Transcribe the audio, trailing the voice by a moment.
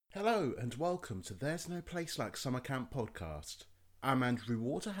Hello and welcome to There's No Place Like Summer Camp podcast. I'm Andrew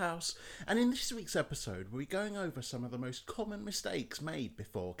Waterhouse, and in this week's episode we'll be going over some of the most common mistakes made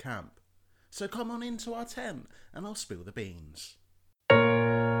before camp. So come on into our tent and I'll spill the beans.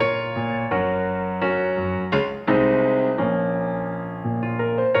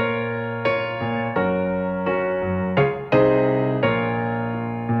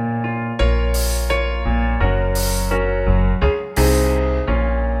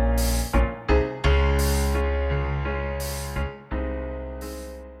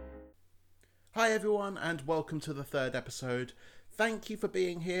 Hi everyone and welcome to the third episode. Thank you for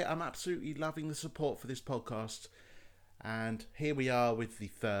being here. I'm absolutely loving the support for this podcast. And here we are with the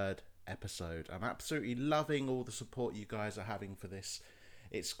third episode. I'm absolutely loving all the support you guys are having for this.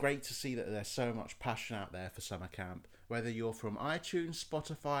 It's great to see that there's so much passion out there for summer camp. Whether you're from iTunes,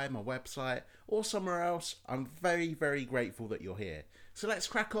 Spotify, my website, or somewhere else, I'm very, very grateful that you're here. So let's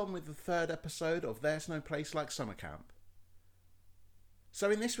crack on with the third episode of There's No Place Like Summer Camp. So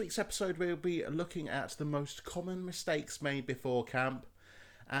in this week's episode, we'll be looking at the most common mistakes made before camp,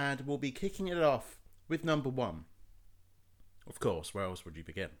 and we'll be kicking it off with number one. Of course, where else would you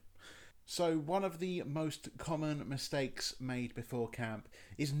begin? So one of the most common mistakes made before camp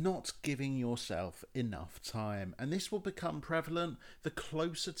is not giving yourself enough time, and this will become prevalent the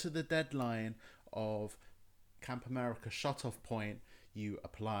closer to the deadline of Camp America shut-off point you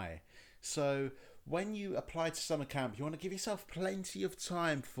apply. So when you apply to summer camp, you want to give yourself plenty of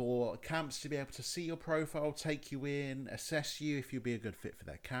time for camps to be able to see your profile, take you in, assess you if you'll be a good fit for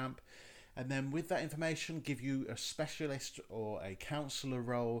their camp, and then with that information give you a specialist or a counsellor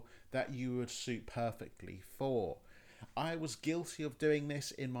role that you would suit perfectly for. I was guilty of doing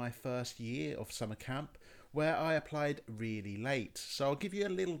this in my first year of summer camp, where I applied really late. So I'll give you a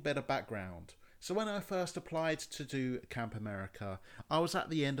little bit of background. So when I first applied to do Camp America, I was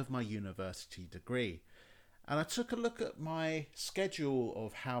at the end of my university degree. And I took a look at my schedule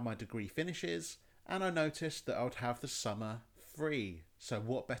of how my degree finishes, and I noticed that I would have the summer free. So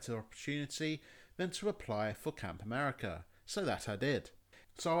what better opportunity than to apply for Camp America? So that I did.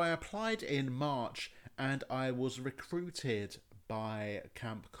 So I applied in March, and I was recruited by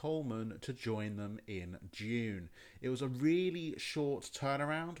Camp Coleman to join them in June. It was a really short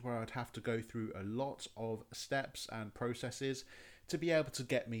turnaround where I'd have to go through a lot of steps and processes to be able to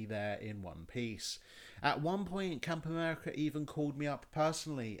get me there in one piece. At one point, Camp America even called me up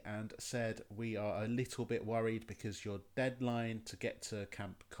personally and said, "We are a little bit worried because your deadline to get to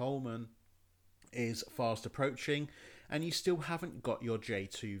Camp Coleman is fast approaching and you still haven't got your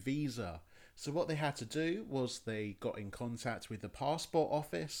J2 visa." So what they had to do was they got in contact with the passport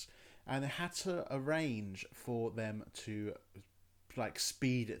office and they had to arrange for them to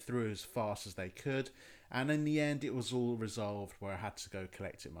speed it through as fast as they could. And in the end, it was all resolved where I had to go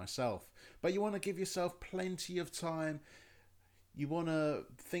collect it myself. But you want to give yourself plenty of time. You want to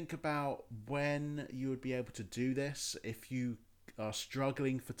think about when you would be able to do this. If you are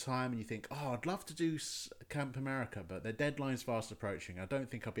struggling for time and you think, "Oh, I'd love to do Camp America, but their deadline's fast approaching. I don't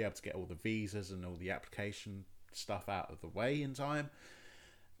think I'll be able to get all the visas and all the application stuff out of the way in time."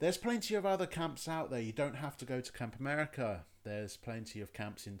 There's plenty of other camps out there. You don't have to go to Camp America. There's plenty of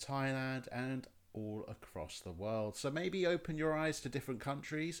camps in Thailand and all across the world. So maybe open your eyes to different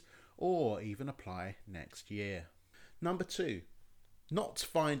countries or even apply next year. Number two, not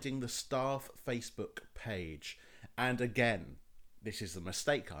finding the staff Facebook page. And again, this is the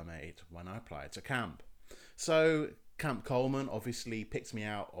mistake I made when I applied to camp. So Camp Coleman obviously picked me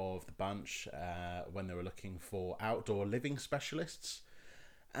out of the bunch when they were looking for outdoor living specialists.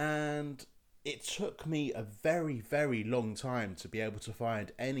 And it took me a very, very long time to be able to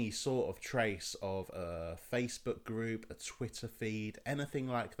find any sort of trace of a Facebook group, a Twitter feed, anything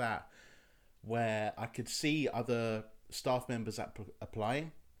like that, where I could see other staff members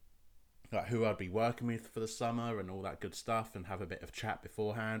applying, like who I'd be working with for the summer and all that good stuff, and have a bit of chat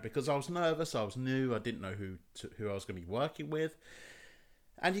beforehand because I was nervous, I was new, I didn't know who I was going to be working with.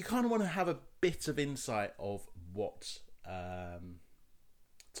 And you kind of want to have a bit of insight of what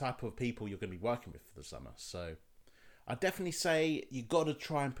type of people you're going to be working with for the summer. So I definitely say you got to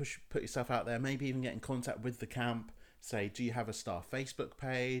try and put yourself out there, maybe even get in contact with the camp. Say, do you have a staff Facebook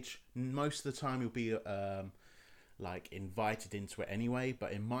page? Most of the time you'll be invited into it anyway,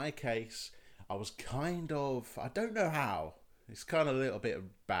 but in my case I was I don't know how, it's kind of a little bit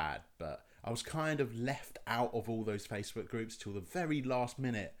bad, but I was kind of left out of all those Facebook groups till the very last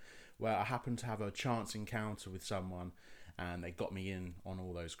minute, where I happened to have a chance encounter with someone and they got me in on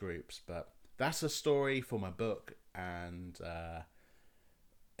all those groups. But that's a story for my book, and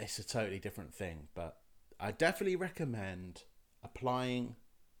it's a totally different thing. But I definitely recommend applying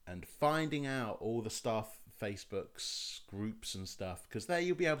and finding out all the stuff, Facebook's groups and stuff, because there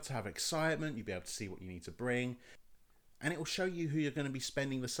you'll be able to have excitement, you'll be able to see what you need to bring, and it will show you who you're going to be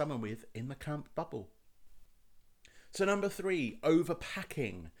spending the summer with in the camp bubble. So number 3,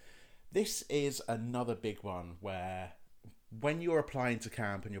 overpacking. This is another big one where when you're applying to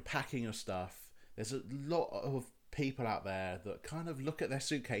camp and you're packing your stuff, there's a lot of people out there that kind of look at their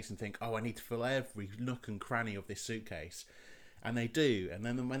suitcase and think, oh, I need to fill every nook and cranny of this suitcase. And they do. And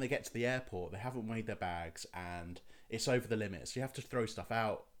then when they get to the airport, they haven't weighed their bags and it's over the limit. So you have to throw stuff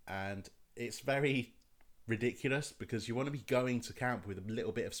out. And it's very ridiculous because you want to be going to camp with a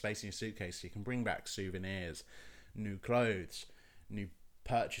little bit of space in your suitcase so you can bring back souvenirs, new clothes, new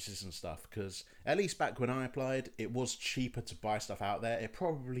purchases and stuff, because at least back when I applied, it was cheaper to buy stuff out there. It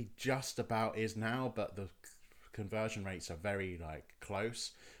probably just about is now, but the conversion rates are very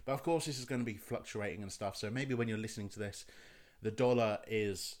close. But of course this is going to be fluctuating and stuff, so maybe when you're listening to this, the dollar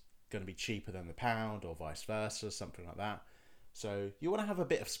is going to be cheaper than the pound or vice versa, something like that. So you want to have a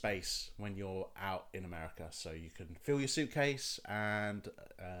bit of space when you're out in America so you can fill your suitcase and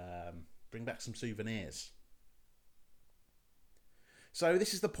bring back some souvenirs. So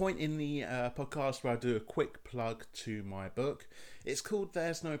this is the point in the podcast where I do a quick plug to my book. It's called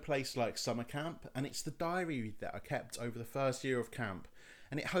There's No Place Like Summer Camp, and it's the diary that I kept over the first year of camp.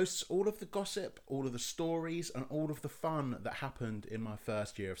 And it hosts all of the gossip, all of the stories, and all of the fun that happened in my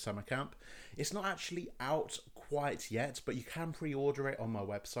first year of summer camp. It's not actually out quite yet, but you can pre-order it on my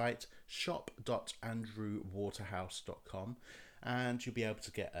website, shop.andrewwaterhouse.com. And you'll be able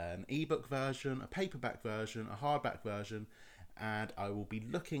to get an ebook version, a paperback version, a hardback version, and I will be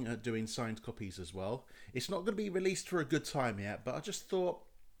looking at doing signed copies as well. It's not going to be released for a good time yet, but I just thought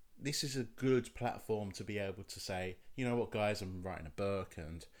this is a good platform to be able to say, you know what guys, I'm writing a book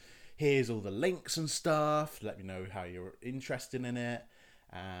and here's all the links and stuff. Let me know how you're interested in it.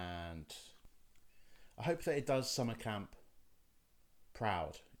 And I hope that it does summer camp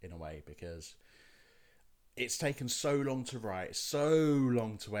proud in a way, because it's taken so long to write, so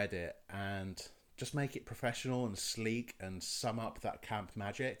long to edit, and just make it professional and sleek and sum up that camp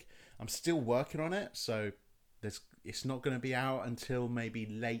magic. I'm still working on it, so it's not going to be out until maybe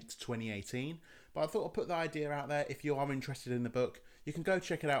late 2018. But I thought I'd put the idea out there. If you are interested in the book, you can go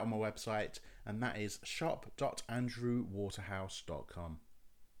check it out on my website, and that is shop.andrewwaterhouse.com.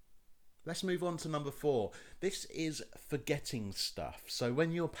 Let's move on to number 4. This is forgetting stuff. So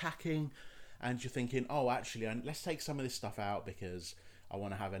when you're packing and you're thinking, oh, actually, let's take some of this stuff out because I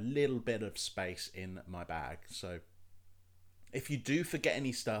want to have a little bit of space in my bag. So if you do forget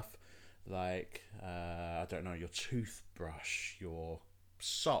any stuff, like, I don't know, your toothbrush, your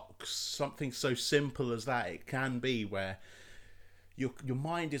socks, something so simple as that, it can be where your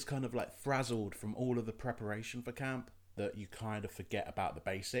mind is kind of frazzled from all of the preparation for camp that you kind of forget about the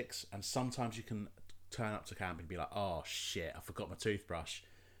basics. And sometimes you can turn up to camp and be like, oh shit, I forgot my toothbrush.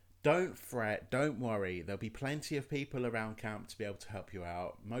 Don't fret, don't worry. There'll be plenty of people around camp to be able to help you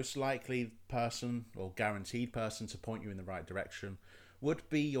out. Most likely person or guaranteed person to point you in the right direction would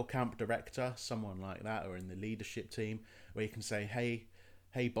be your camp director, someone like that, or in the leadership team, where you can say,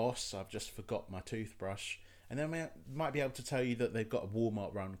 hey boss, I've just forgot my toothbrush. And then they might be able to tell you that they've got a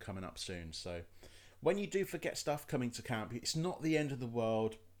Walmart run coming up soon. So when you do forget stuff coming to camp, it's not the end of the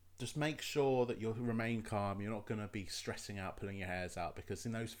world. Just make sure that you'll remain calm. You're not going to be stressing out, pulling your hairs out, because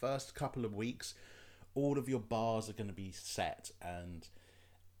in those first couple of weeks, all of your bars are going to be set, and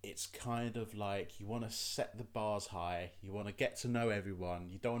it's kind of like you want to set the bars high. You want to get to know everyone.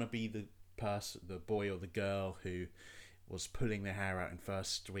 You don't want to be the boy or the girl who was pulling their hair out in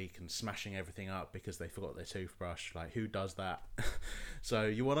first week and smashing everything up because they forgot their toothbrush. Like, who does that? So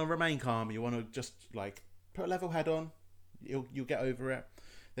you want to remain calm. You want to just put a level head on. You'll get over it.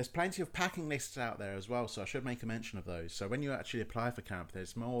 There's plenty of packing lists out there as well, so I should make a mention of those. So when you actually apply for camp,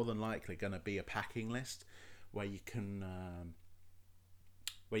 there's more than likely going to be a packing list where you can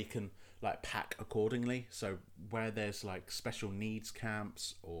pack accordingly. So where there's special needs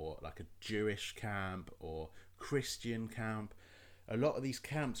camps, or a Jewish camp or Christian camp, a lot of these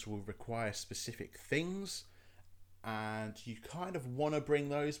camps will require specific things, and you kind of want to bring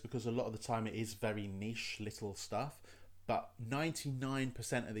those because a lot of the time it is very niche little stuff. But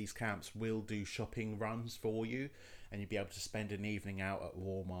 99% of these camps will do shopping runs for you, and you'll be able to spend an evening out at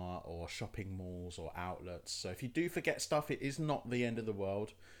Walmart or shopping malls or outlets. So if you do forget stuff, it is not the end of the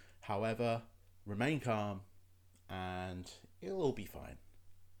world. However, remain calm and it'll all be fine.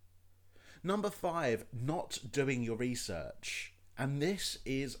 Number 5, not doing your research. And this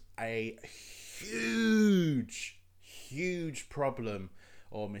is a huge problem,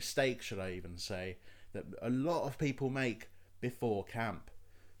 or mistake should I even say, that a lot of people make before camp.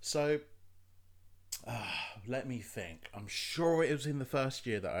 So, let me think. I'm sure it was in the first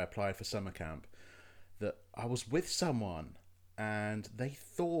year that I applied for summer camp that I was with someone and they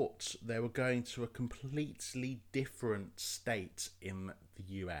thought they were going to a completely different state in the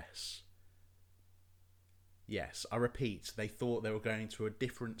US. Yes, I repeat, they thought they were going to a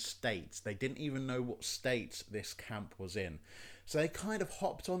different state. They didn't even know what state this camp was in. So they kind of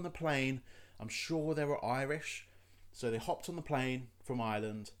hopped on the plane. I'm sure they were Irish. So they hopped on the plane from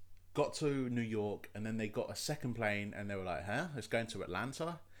Ireland, got to New York, and then they got a second plane and they were like, huh, it's going to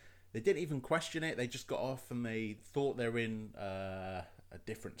Atlanta? They didn't even question it. They just got off and they thought they were in a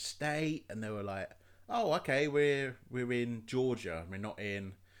different state, and they were like, oh, okay, we're in Georgia. We're not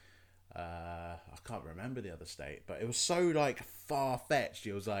in I can't remember the other state, but it was so like far fetched.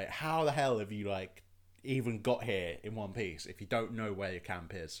 It was like, how the hell have you like even got here in one piece if you don't know where your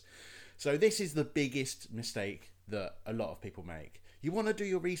camp is? So this is the biggest mistake that a lot of people make. You want to do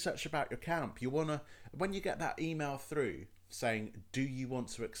your research about your camp. You want to, when you get that email through saying, do you want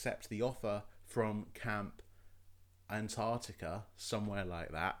to accept the offer from Camp Antarctica, somewhere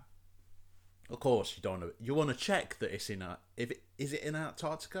like that? Of course, you want to check that it's in is it in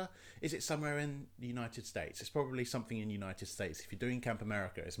Antarctica? Is it somewhere in the United States? It's probably something in the United States. If you're doing Camp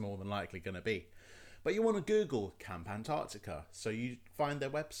America, it's more than likely going to be. But you want to Google Camp Antarctica, so you find their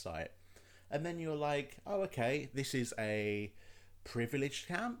website, and then you're like, oh, okay, this is a privileged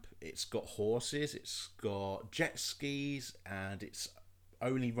camp. It's got horses, it's got jet skis, and it's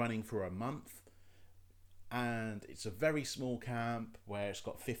only running for a month. And it's a very small camp where it's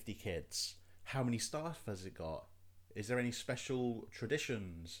got 50 kids. How many staff has it got? Is there any special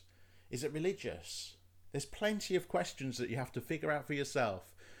traditions? Is it religious? There's plenty of questions that you have to figure out for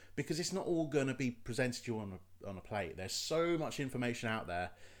yourself, because it's not all going to be presented to you on a plate. There's so much information out there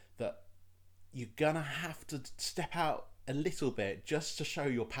that you're going to have to step out a little bit just to show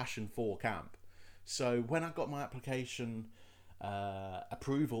your passion for camp. So when I got my application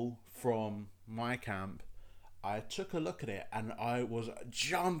approval from my camp, I took a look at it and I was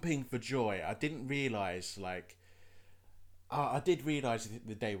jumping for joy. I didn't realise, I did realise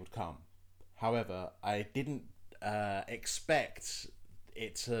the day would come. However, I didn't expect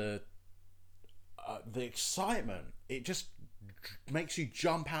it to, the excitement. It just makes you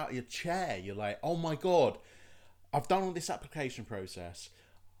jump out of your chair. You're like, oh my God, I've done all this application process.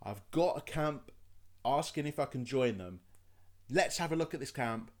 I've got a camp asking if I can join them. Let's have a look at this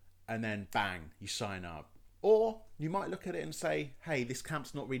camp. And then bang, you sign up. Or you might look at it and say, hey, this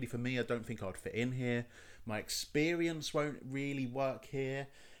camp's not really for me. I don't think I'd fit in here. My experience won't really work here.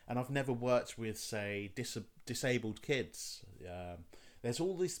 And I've never worked with, say, disabled kids. There's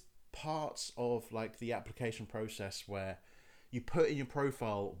all these parts of like the application process where you put in your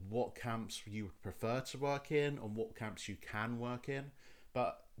profile what camps you would prefer to work in and what camps you can work in.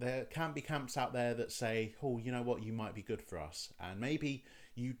 But there can be camps out there that say, oh, you know what, you might be good for us. And maybe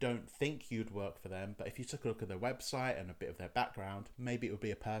you don't think you'd work for them, but if you took a look at their website and a bit of their background, maybe it would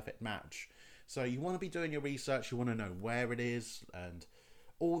be a perfect match. So you want to be doing your research, you want to know where it is and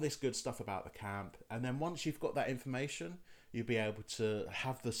all this good stuff about the camp. And then once you've got that information, you'll be able to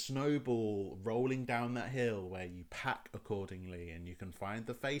have the snowball rolling down that hill where you pack accordingly, and you can find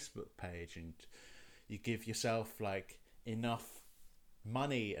the Facebook page and you give yourself like enough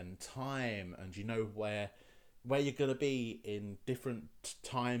money and time, and you know where you're going to be in different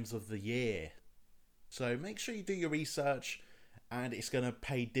times of the year. So make sure you do your research, and it's going to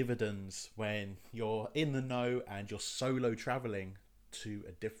pay dividends when you're in the know and you're solo traveling to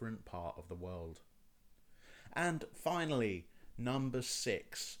a different part of the world. And finally, number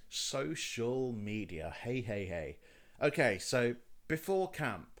 6, social media. Hey. Okay, so before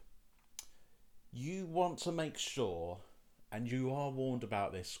camp, you want to make sure, and you are warned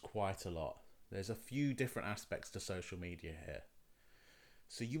about this quite a lot, there's a few different aspects to social media here.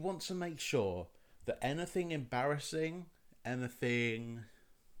 So you want to make sure that anything embarrassing, anything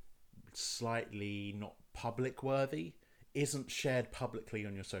slightly not public worthy, isn't shared publicly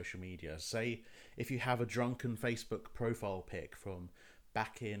on your social media. Say if you have a drunken Facebook profile pic from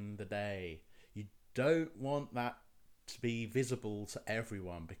back in the day, you don't want that to be visible to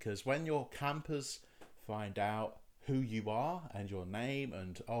everyone, because when your campers find out who you are and your name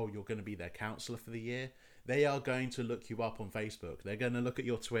and, oh, you're going to be their counsellor for the year, they are going to look you up on Facebook. They're going to look at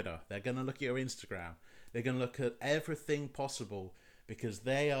your Twitter. They're going to look at your Instagram. They're going to look at everything possible, because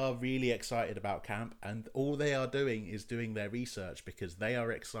they are really excited about camp, and all they are doing is doing their research because they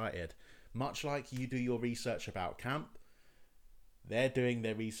are excited. Much like you do your research about camp, they're doing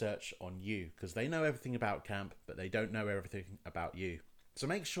their research on you because they know everything about camp, but they don't know everything about you. So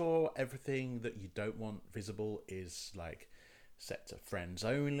make sure everything that you don't want visible is like set to friends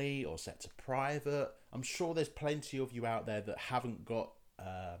only or set to private. I'm sure there's plenty of you out there that haven't got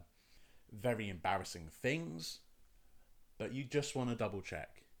very embarrassing things, but you just want to double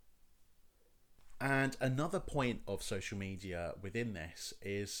check. And another point of social media within this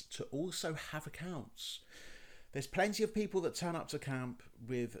is to also have accounts. There's plenty of people that turn up to camp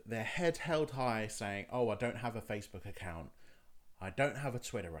with their head held high saying, oh, I don't have a Facebook account. I don't have a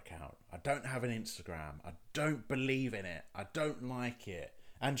Twitter account. I don't have an Instagram. I don't believe in it. I don't like it.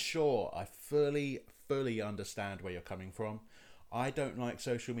 And sure, I fully understand where you're coming from. I don't like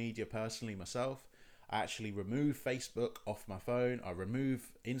social media personally myself. I actually remove Facebook off my phone. I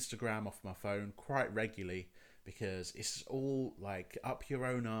remove Instagram off my phone quite regularly because it's all like up your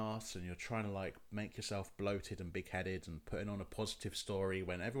own arse and you're trying to like make yourself bloated and big-headed and putting on a positive story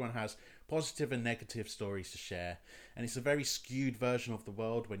when everyone has positive and negative stories to share. And it's a very skewed version of the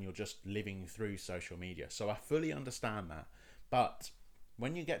world when you're just living through social media. So I fully understand that. But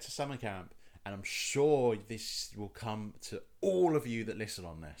when you get to summer camp, and I'm sure this will come to all of you that listen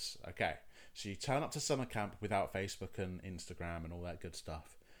on this, okay? So you turn up to summer camp without Facebook and Instagram and all that good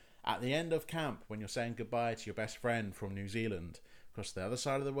stuff. At the end of camp, when you're saying goodbye to your best friend from New Zealand across the other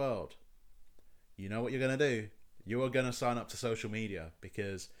side of the world, you know what you're going to do? You are going to sign up to social media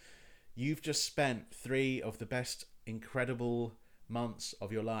because you've just spent 3 of the best incredible months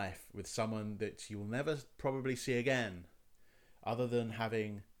of your life with someone that you will never probably see again, other than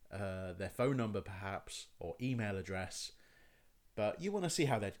having their phone number perhaps or email address. But you want to see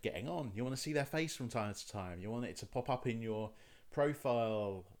how they're getting on. You want to see their face from time to time. You want it to pop up in your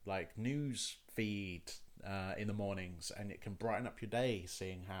profile, like news feed in the mornings, and it can brighten up your day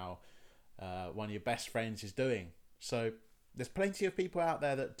seeing how one of your best friends is doing. So there's plenty of people out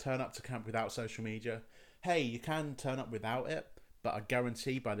there that turn up to camp without social media. Hey, you can turn up without it, but I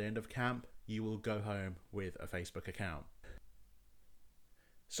guarantee by the end of camp, you will go home with a Facebook account.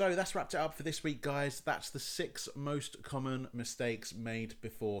 So that's wrapped it up for this week, guys. That's the 6 most common mistakes made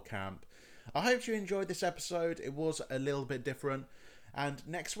before camp. I hope you enjoyed this episode. It was a little bit different. And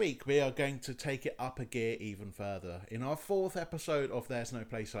next week, we are going to take it up a gear even further. In our 4th episode of There's No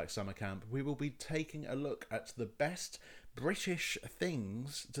Place Like Summer Camp, we will be taking a look at the best British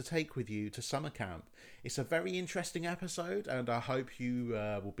things to take with you to summer camp. It's a very interesting episode, and I hope you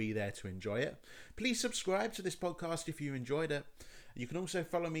will be there to enjoy it. Please subscribe to this podcast if you enjoyed it. You can also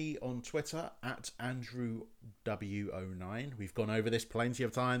follow me on Twitter at AndrewW09. We've gone over this plenty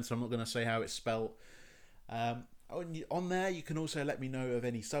of times, so I'm not going to say how it's spelt. On there, you can also let me know of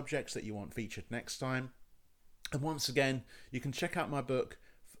any subjects that you want featured next time. And once again, you can check out my book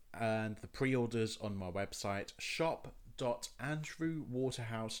and the pre-orders on my website,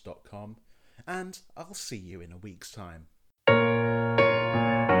 shop.andrewwaterhouse.com. And I'll see you in a week's time.